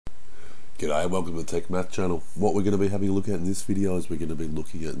G'day, welcome to the Tech Math channel. What we're going to be having a look at in this video is we're going to be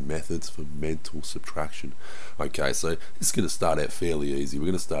looking at methods for mental subtraction. Okay, so this is going to start out fairly easy. We're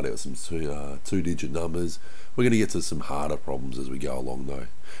going to start out with some two-digit numbers. We're going to get to some harder problems as we go along though.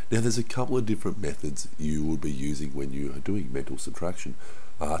 Now there's a couple of different methods you would be using when you are doing mental subtraction.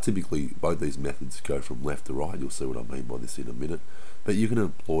 Typically both these methods go from left to right. You'll see what I mean by this in a minute. But you can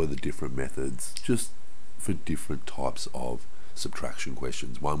employ the different methods just for different types of subtraction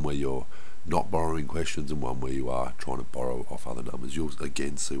questions. One where you're not borrowing questions and one where you are trying to borrow off other numbers. You'll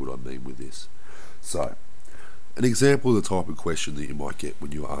again see what I mean with this. So, an example of the type of question that you might get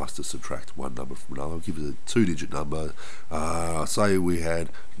when you are asked to subtract one number from another. I'll give you a two-digit number. Say we had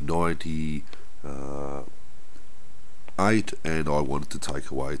 98 and I wanted to take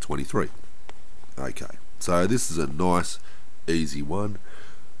away 23. Okay, so this is a nice, easy one.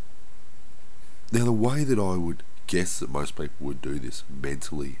 Now the way that I would guess that most people would do this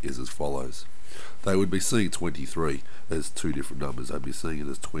mentally is as follows. They would be seeing 23 as two different numbers. They'd be seeing it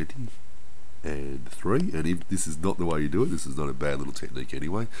as 20 and 3, and if this is not the way you do it, this is not a bad little technique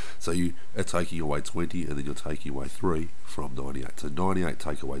anyway. So you are taking away 20 and then you're taking away 3 from 98. So 98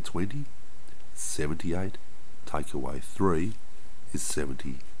 take away 20, 78 take away 3 is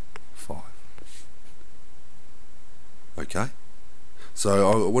 75. Okay?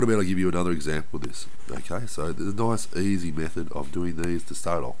 So what about I give you another example of this? Okay, so there's a nice easy method of doing these to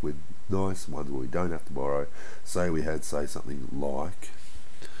start off with. Nice ones where we don't have to borrow. Say we had something like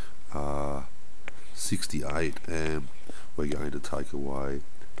 68 and we're going to take away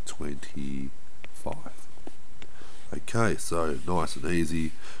 25. Okay, so nice and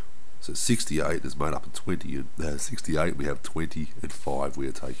easy. So 68 is made up of 20 and 68 we have 20 and 5 we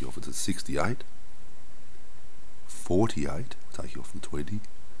are taking off. It's a 68. 48, taking off the 20,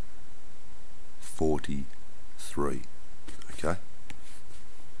 43, okay?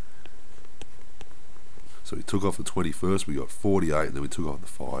 So we took off the 20 first, we got 48, and then we took off the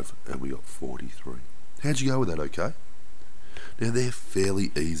 5, and we got 43. How'd you go with that, okay? Now they're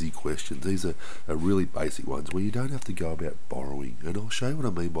fairly easy questions. These are really basic ones where you don't have to go about borrowing, and I'll show you what I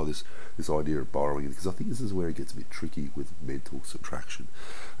mean by this idea of borrowing, because I think this is where it gets a bit tricky with mental subtraction.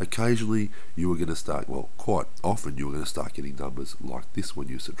 Occasionally you are going to start, well quite often you're going to start getting numbers like this when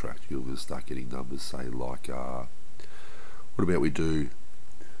you subtract. You're going to start getting numbers say like, what about we do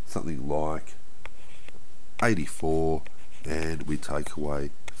something like 84 and we take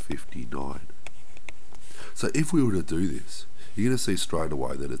away 59. So if we were to do this, you're going to see straight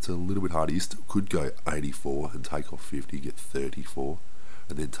away that it's a little bit harder. You still could go 84 and take off 50, get 34,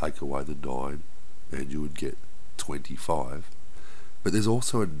 and then take away the 9, and you would get 25. But there's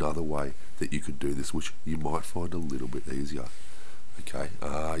also another way that you could do this, which you might find a little bit easier. Okay,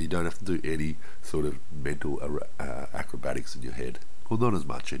 you don't have to do any sort of mental acrobatics in your head. Well, not as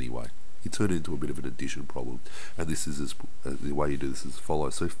much anyway. You turn it into a bit of an addition problem, and this is the way you do this is as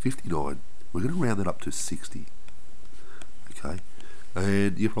follows. So 59, we're going to round that up to 60. Okay,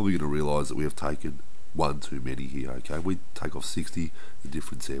 and you're probably going to realise that we have taken one too many here. Okay, we take off 60, the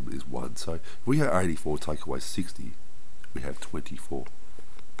difference there is 1. So if we go 84, take away 60, we have 24.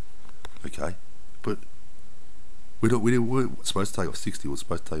 Okay, but we weren't supposed to take off 60, we were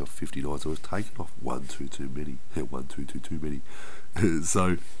supposed to take off 59, so we've taken off 1 too many. 1 too many.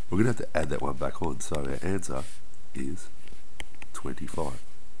 So we're going to have to add that one back on. So our answer is 25.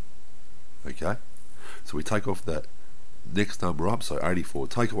 Okay, so we take off that next number up, so 84,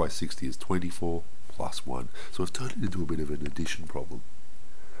 take away 60 is 24 plus 1. So we've turned it into a bit of an addition problem.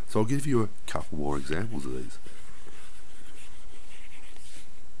 So I'll give you a couple more examples of these.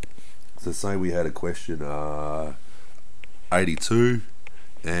 So say we had a question 82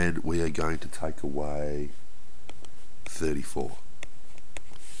 and we are going to take away 34.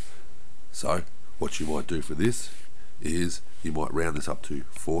 So what you might do for this is you might round this up to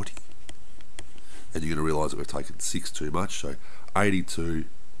 40. And you're going to realise that we've taken 6 too much, so 82,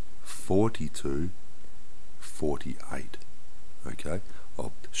 42, 48. Okay,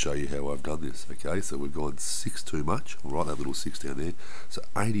 I'll show you how I've done this. Okay, so we've gone 6 too much. I'll write that little 6 down there. So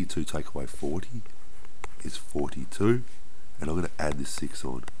 82 take away 40 is 42, and I'm going to add this 6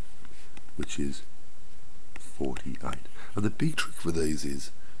 on, which is 48. And the big trick for these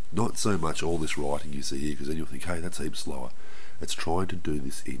is not so much all this writing you see here, because then you'll think, hey, that's heaps slower. It's trying to do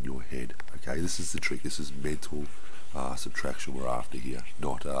this in your head. Okay, this is the trick. This is mental subtraction we're after here,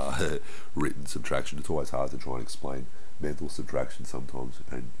 not written subtraction. It's always hard to try and explain mental subtraction sometimes,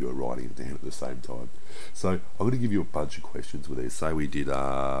 and you're writing it down at the same time. So I'm going to give you a bunch of questions with these. Say we did,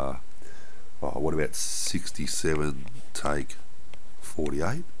 what about 67 take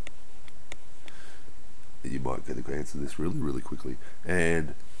 48? You might get to answer this really quickly.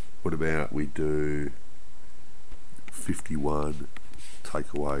 And What about we do 51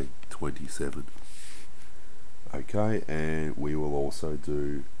 take away 27? Okay, and we will also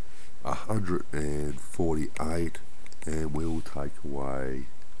do 148 and we will take away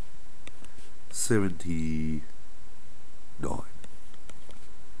 79.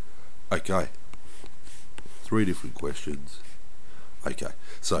 Okay, 3 different questions. Okay,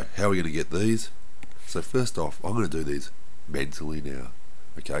 so how are we going to get these? So first off, I'm going to do these mentally now.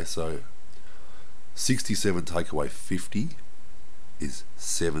 Okay, so 67 take away 50 is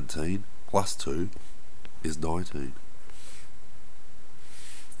 17 plus 2 is 19.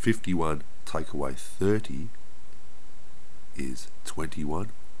 51 take away 30 is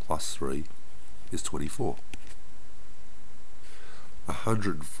 21 plus 3 is 24.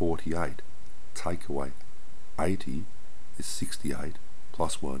 148 take away 80 is 68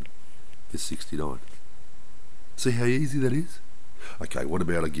 plus 1 is 69. See how easy that is? Okay, what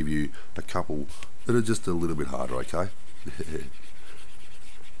about I give you a couple that are just a little bit harder, okay?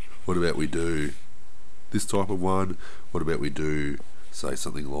 What about we do this type of one? What about we do, say,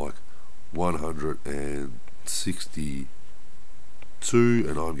 something like 162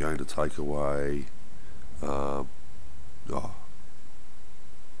 and I'm going to take away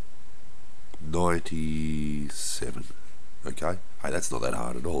 97. Okay, hey, that's not that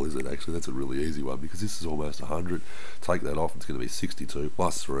hard at all, is it? Actually, that's a really easy one because this is almost 100. Take that off, it's going to be 62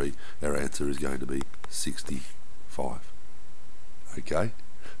 plus 3. Our answer is going to be 65. Okay,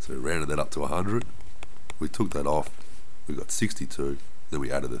 so we rounded that up to 100. We took that off, we got 62. Then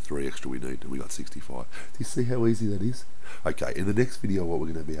we added the 3 extra we need and we got 65. Do you see how easy that is? Okay, in the next video what we're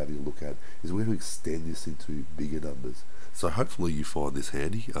going to be having a look at is we're going to extend this into bigger numbers. So hopefully you find this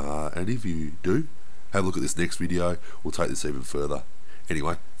handy, and if you do, have a look at this next video. We'll take this even further.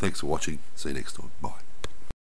 Anyway, thanks for watching. See you next time. Bye.